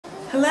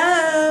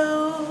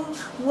Hello,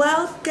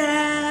 welcome.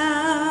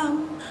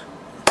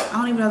 I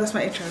don't even know that's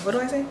my intro. What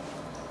do I say?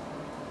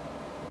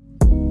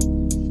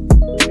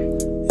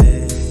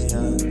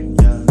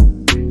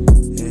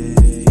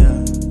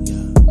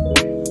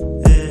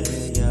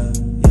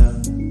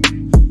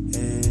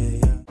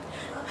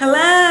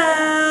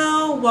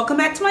 Hello, welcome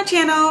back to my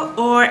channel,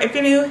 or if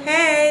you're new,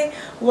 hey,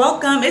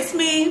 welcome. It's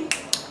me,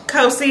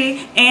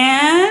 Kosi,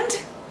 and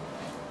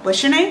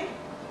what's your name?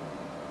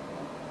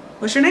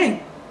 What's your name?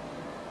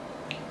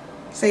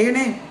 Say your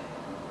name.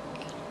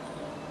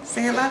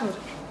 Say it loud.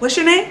 What's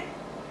your name?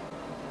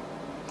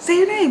 Say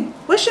your name.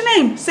 What's your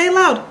name? Say it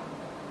loud.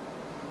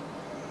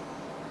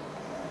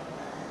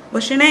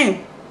 What's your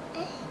name?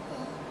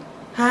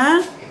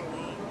 Huh?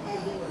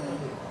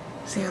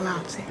 Say it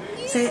loud. Say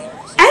it.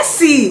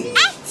 Essie.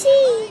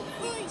 Essie.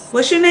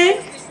 What's your name?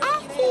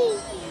 Essie.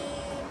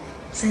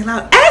 Say it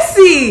loud.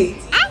 Essie.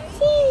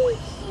 Essie.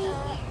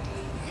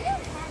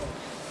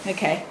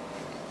 Okay.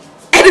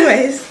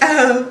 Anyways,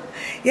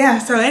 yeah,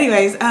 so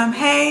anyways,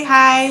 hey,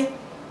 hi,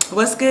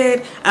 what's good?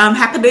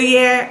 Happy New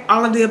Year,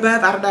 all of the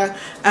above, I don't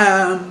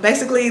know.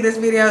 Basically, this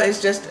video is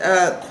just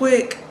a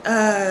quick,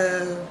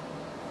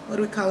 what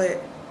do we call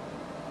it?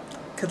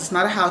 Because it's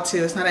not a how-to,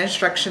 it's not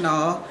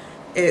instructional.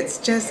 It's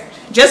just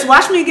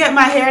watch me get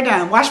my hair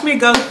done. Watch me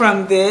go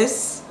from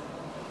this,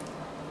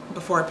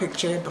 before a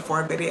picture, before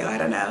a video, I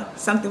don't know.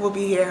 Something will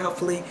be here,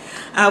 hopefully.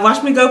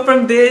 Watch me go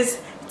from this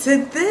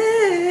to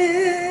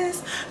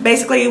this.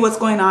 Basically, what's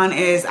going on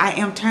is I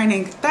am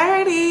turning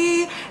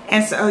 30,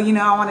 and so, you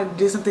know, I wanted to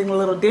do something a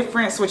little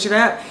different, switch it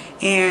up,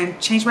 and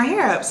change my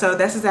hair up. So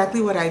that's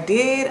exactly what I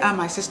did.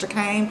 My sister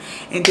came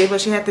and did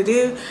what she had to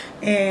do,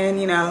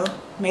 and, you know,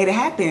 made it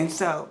happen.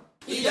 So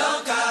We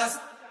don't cast,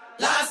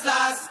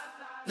 last.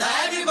 Now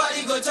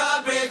everybody go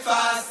to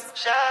breakfast.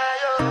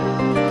 Shayo.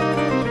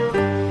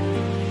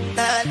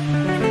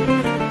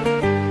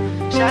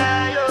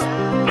 Shayo.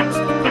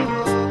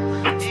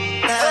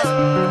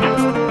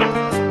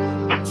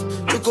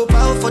 To go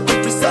bow for the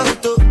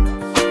result,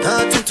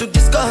 nothing to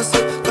discuss,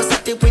 cause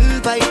I did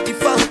win by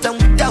default and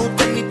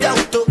without any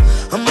doubt.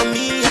 I'm a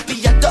me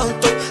happy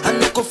adult, I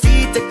no go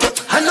feed the girl,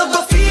 I no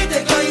go feed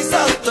the girl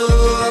insult.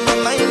 I'm a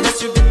mind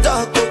that's you the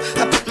dog,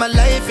 I put my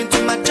life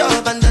into my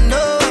job and I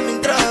know I'm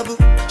in trouble.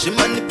 She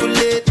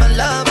manipulate my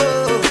love,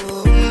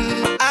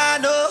 I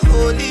know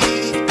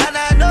holy and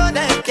I know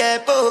that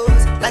get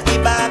pose like the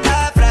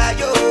Baba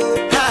Frayo.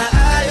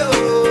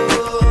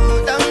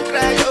 Don't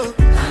cry, yo.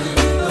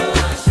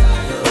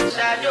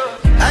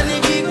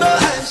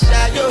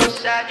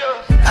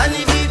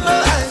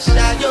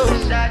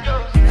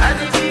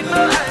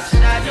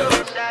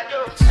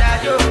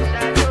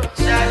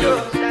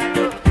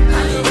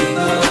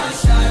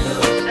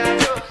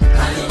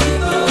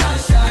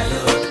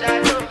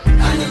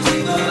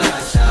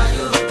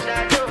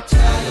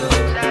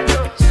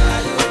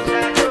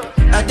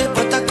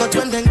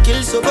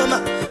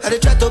 I dey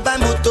try to buy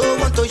moto,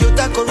 one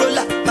Toyota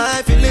Corolla.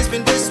 My feelings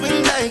been they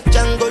swing like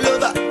Django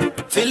Lover.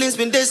 Feelings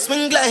been they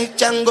swing like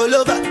Django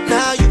Lover.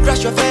 Now you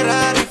crash your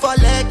Ferrari for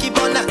Lucky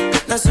Bona.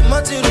 Now so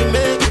much you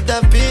remake it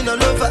have been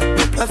all over.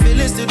 My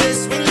feelings today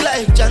swing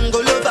like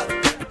Django Lover.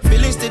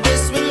 Feelings today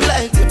swing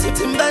like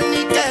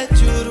Timbani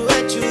Churu.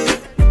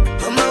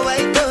 I'm a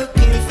white dog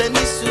in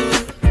Fendi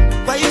suit.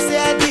 Why you say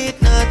I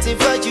did nothing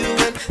for you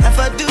when if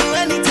I do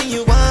anything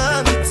you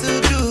want me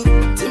to do?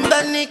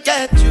 Timbani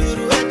Churu.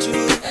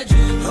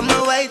 I'm a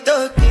white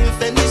dog in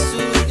Fendi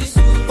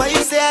suit. Why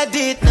you say I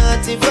did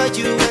nothing for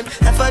you when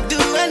if I do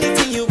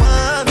anything you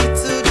want me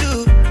to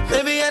do?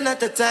 Maybe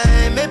another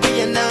time, maybe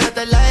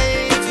another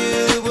life,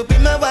 you will be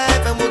my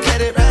wife and we'll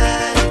get it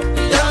right.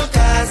 Don't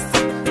cast,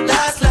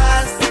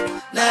 last.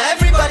 Now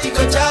everybody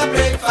go to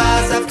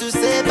breakfast. Have to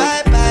say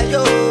bye-bye,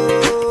 yo.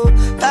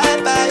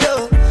 Bye-bye,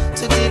 yo.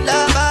 To the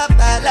love of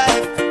my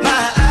life,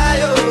 my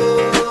ayo.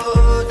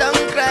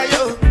 Don't cry,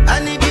 yo. I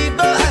need big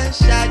boy and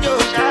shy, yo.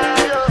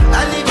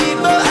 I need big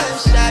boy and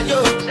shy, yo.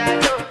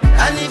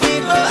 I need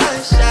big boy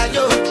and shy,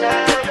 yo.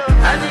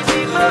 I need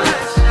big boy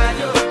and shy,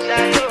 yo.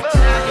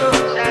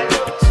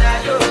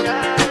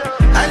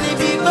 I need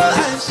big boy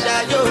and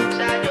shy, yo.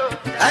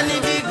 I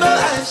need big boy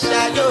and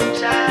shy, yo.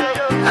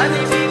 I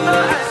need big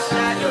boy and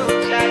shy, yo.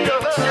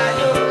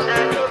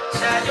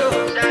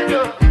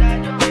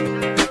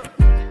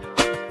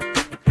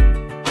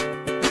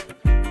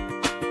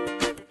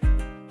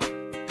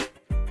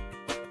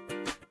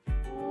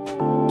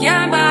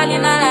 Can't ball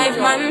in a life,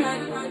 man.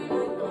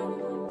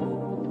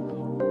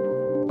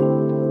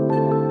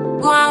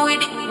 Go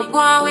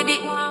on with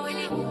it.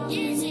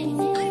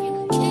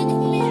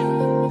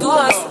 Do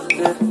us.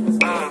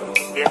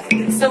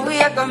 So we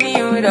are coming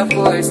here with a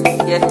force,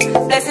 yeah.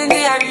 Blessing the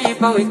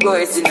reap and we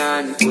coursing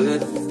on full.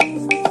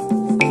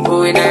 But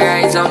we not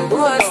rise and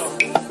boast.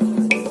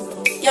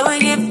 Yeah, we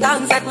give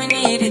thanks that we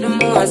need it the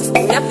most.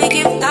 We have to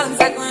give thanks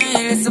that we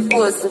really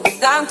supposed to be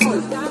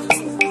thankful.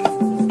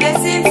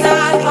 Blessings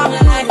all for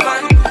my life,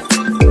 man.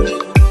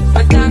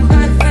 But thank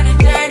God for the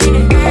journey,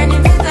 the journey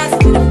with us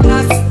to the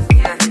plus.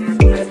 Yeah.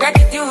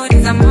 Gratitude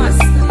is a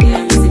must.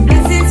 Yeah.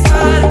 Blessings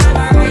fall on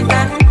my right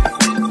hand.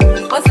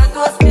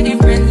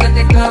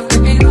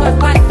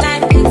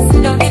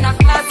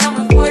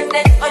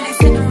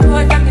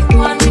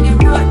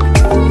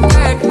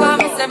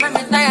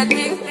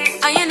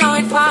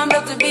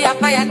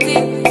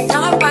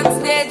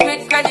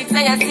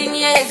 now you sing,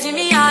 yeah,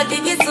 Jimmy, I'll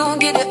dig it soon,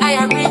 get the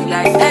higher ring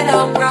like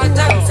hello,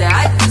 brother. Say,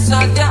 I just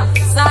shut down.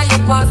 Saw you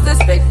post a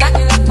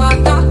spectacular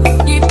photo.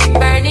 Keep it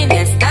burning,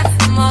 yes, that's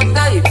the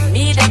motto. If you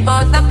need a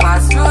butter,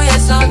 pass through your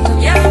soul.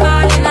 You're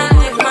falling on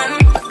it, man.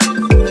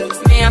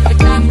 Me up to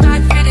top,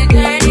 God for the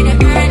dirty, the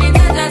burning,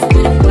 so just to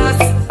the plus.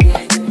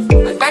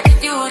 My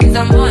gratitude is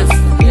a must.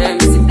 Yeah,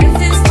 me see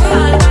blessings for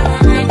all of my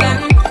return.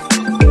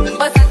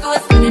 But I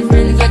toast to the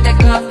friends who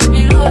take off the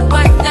below.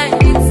 One time,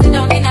 sit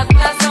down in a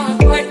class, so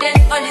important.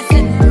 Only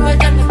sit the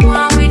road and me go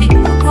on with it,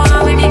 go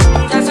on with it.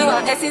 Just so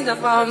our blessings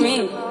upon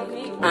me.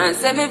 And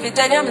send me to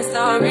tell you my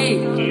story.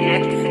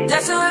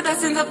 Just so our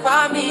blessings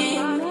upon me.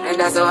 And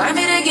that's how I'm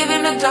gonna give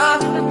him the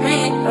top.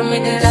 Breathe for me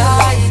the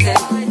light.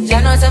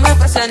 Jah knows I'm a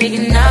passion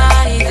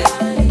ignited.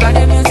 Got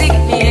the music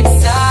get me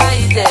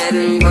excited.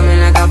 I'm coming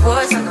like a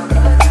boss.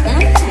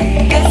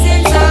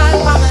 Blessings all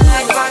for my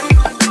life, man.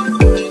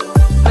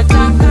 I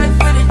thank God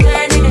for the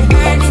journey, the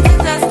earning, the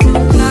dust to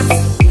the plus.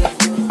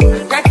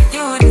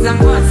 Gratitude is a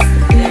must.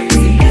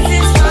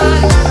 Blessings all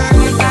for my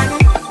right hand.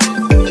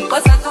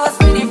 What's a toast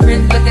to the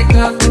friends, but they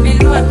go to me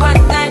load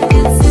one time.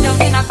 Sit down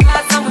in a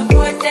class and we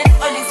pour it.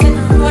 Only sit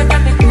the road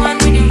and me go on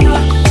with the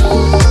road.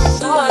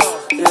 Toast,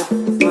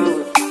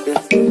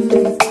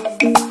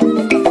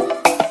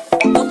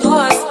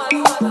 toast.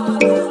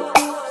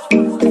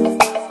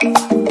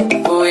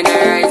 Oh, in the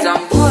rise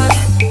and boast.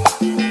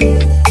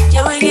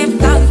 Yeah, we give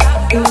thanks.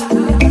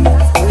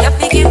 We have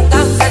to give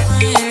thanks that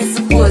we really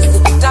supposed to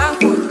be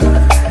thankful.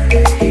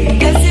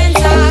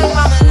 Blessings all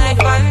for my life,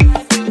 man.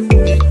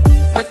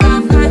 But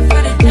thank God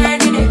for the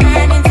journey, the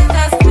earnings, the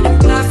dust to the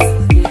plus.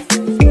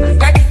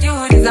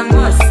 Gratitude is a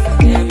must.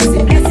 Yeah, we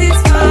see blessings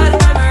fall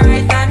from my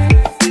right hand.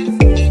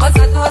 What's a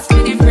toast to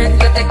the friends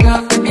that take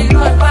off the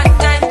load one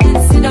time?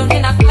 Sit down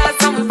in a class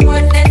and we pour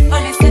it.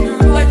 Only sit the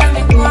road and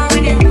me go on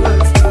with the road.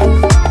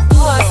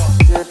 Toast.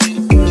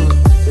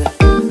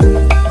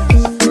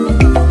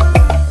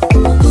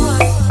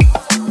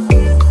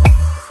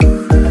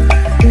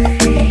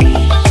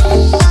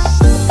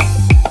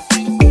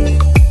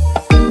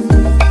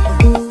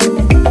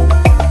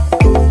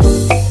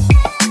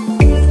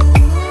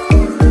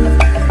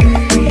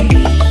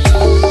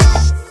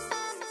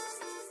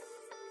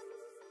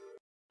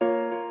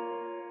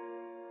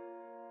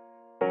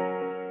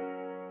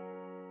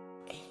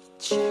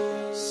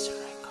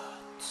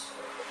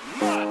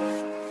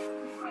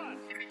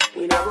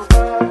 We never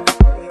go,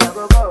 we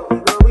never go, we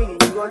go in, you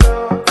go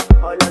know.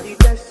 All of the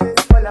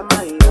blessings fall on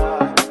my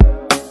yard.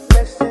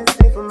 Blessings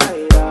stay for my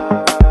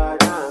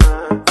yard.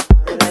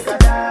 And like I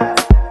die,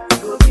 you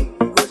go big,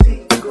 you go see,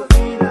 you go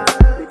feel.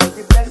 Because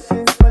the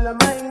blessings fall on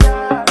my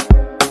yard.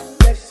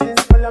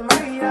 Blessings fall on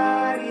my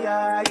yard,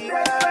 yeah,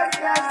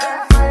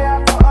 yeah. Fire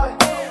for all.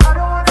 I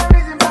don't wanna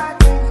reason bad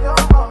things no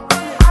more.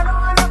 I don't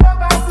wanna go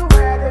back to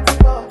where they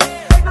before.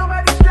 Ain't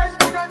nobody stress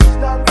me, don't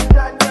disturb me,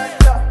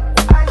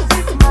 I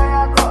sip my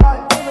alcohol.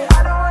 I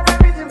don't wanna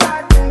reason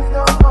bad things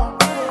no more.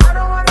 I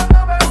don't wanna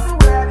go back to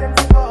where them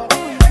before.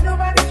 Ain't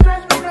nobody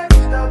stress me, don't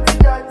disturb me,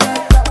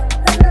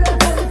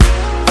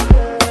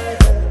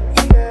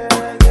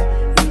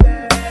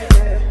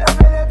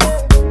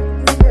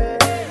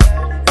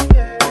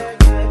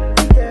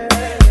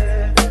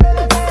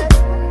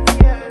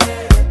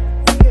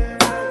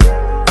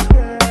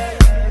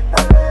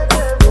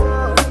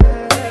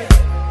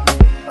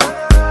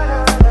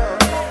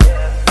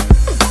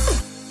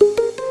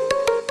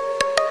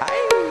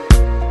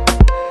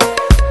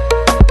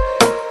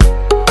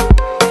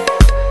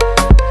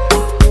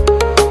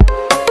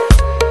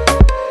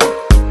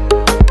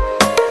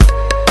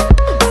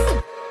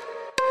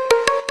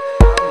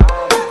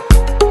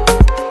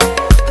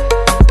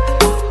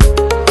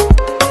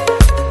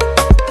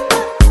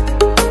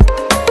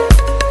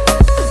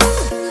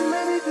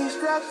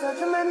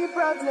 too many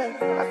problems.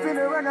 I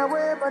finna run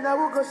away, but I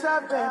will go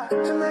solve them.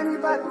 Too many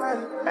bad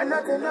men and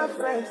not enough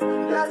friends.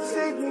 Lord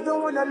save me,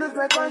 don't wanna lose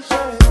my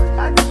conscience.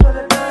 I just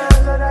wanna dance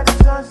under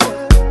the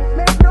sunset.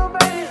 Make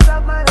nobody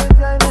stop my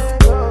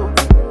enjoyment. Oh.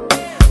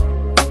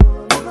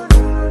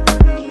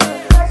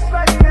 That's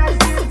why I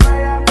sip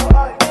my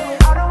alcohol.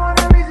 I don't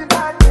wanna reason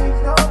bad things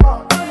no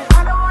more.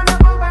 I don't wanna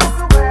go back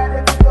to where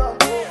they before.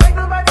 Make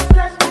nobody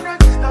stress me, don't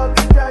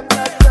disturb me,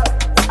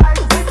 I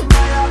sip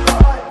my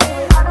alcohol.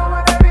 I don't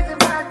wanna reason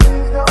bad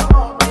things no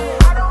more.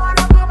 I don't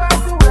wanna go back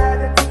to where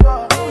they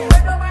before.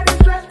 Make nobody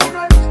stress me,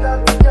 don't disturb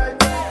me,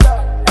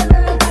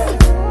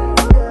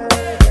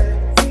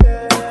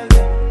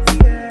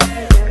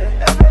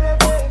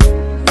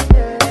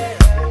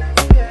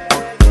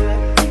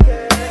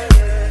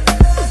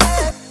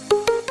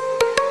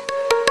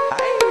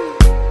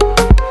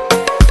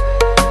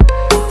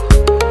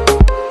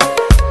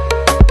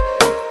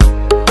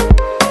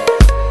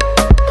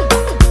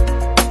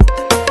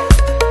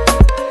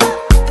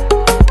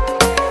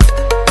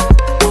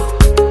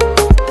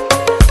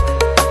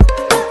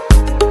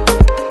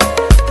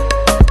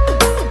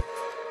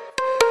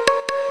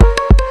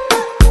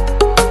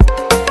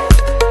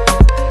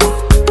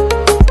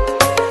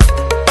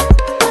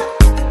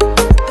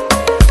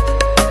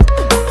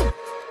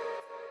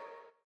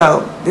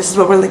 this is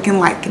what we're looking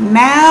like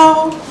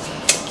now.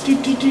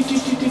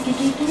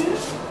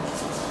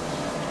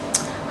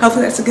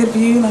 Hopefully that's a good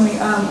view. Let me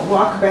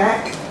walk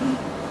back.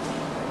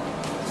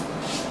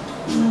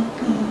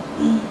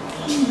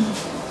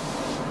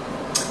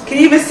 Can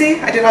you even see?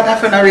 I did all that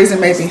for no reason,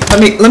 maybe.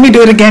 Let me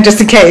do it again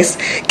just in case.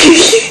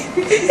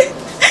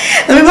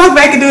 Let me walk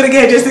back and do it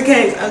again just in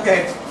case.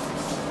 Okay.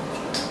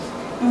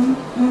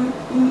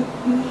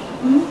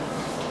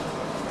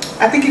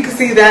 I think you can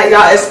see that,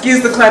 y'all.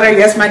 Excuse the clutter.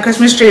 Yes, my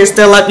Christmas tree is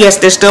still up. Yes,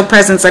 there's still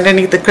presents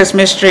underneath the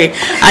Christmas tree.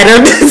 I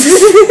don't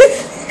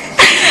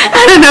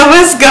know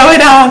what's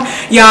going on,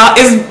 y'all.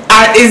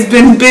 It's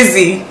been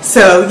busy,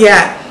 so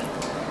yeah.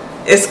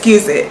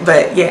 Excuse it,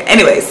 but yeah.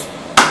 Anyways,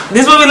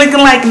 this is what we're looking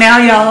like now,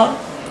 y'all.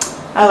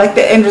 I like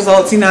the end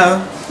results. You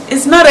know,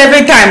 it's not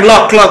every time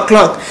lock,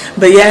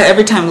 but yeah,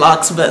 every time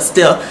locks, but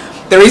still.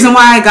 The reason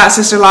why I got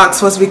Sister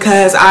Locks was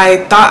because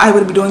I thought I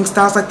would be doing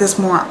styles like this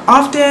more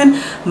often,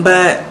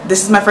 but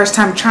this is my first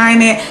time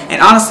trying it, and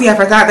honestly I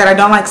forgot that I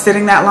don't like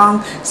sitting that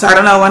long, so I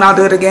don't know when I'll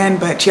do it again.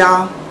 But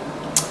y'all,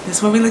 this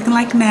is what we're looking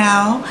like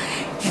now,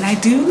 and I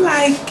do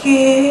like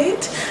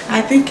it.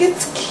 I think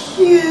it's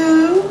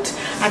cute.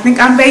 I think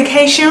I'm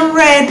vacation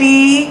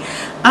ready.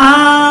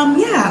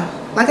 Yeah,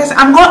 like I said,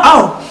 I'm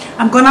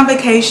going on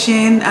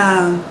vacation.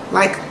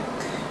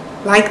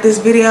 Like this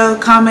video,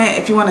 comment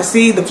if you want to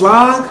see the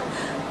vlog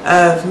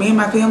of me and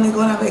my family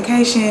going on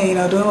vacation, you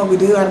know, doing what we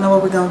do. I don't know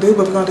what we're gonna do,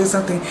 but we're gonna do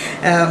something.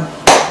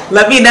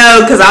 Let me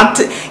know, because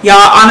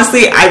y'all,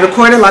 honestly, I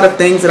record a lot of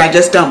things and I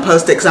just don't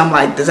post it because I'm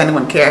like, does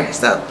anyone care?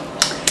 So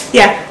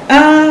yeah.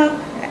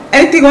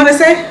 Anything you want to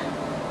say?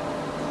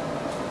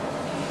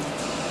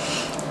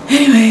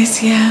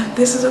 Anyways, yeah,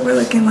 this is what we're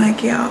looking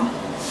like, y'all.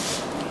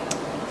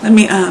 Let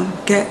me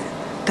get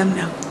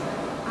thumbnail.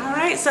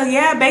 Alright, so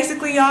yeah,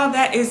 basically, y'all,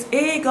 that is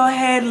it. Go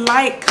ahead,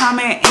 like,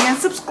 comment, and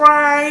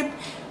subscribe.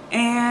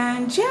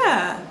 And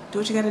yeah, do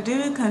what you gotta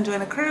do. Come join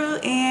the crew,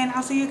 and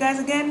I'll see you guys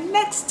again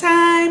next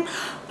time.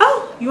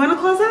 Oh, you wanna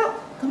close out?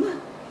 Come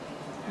on.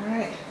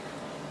 Alright.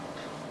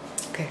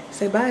 Okay,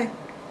 say bye.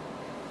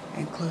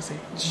 And close it.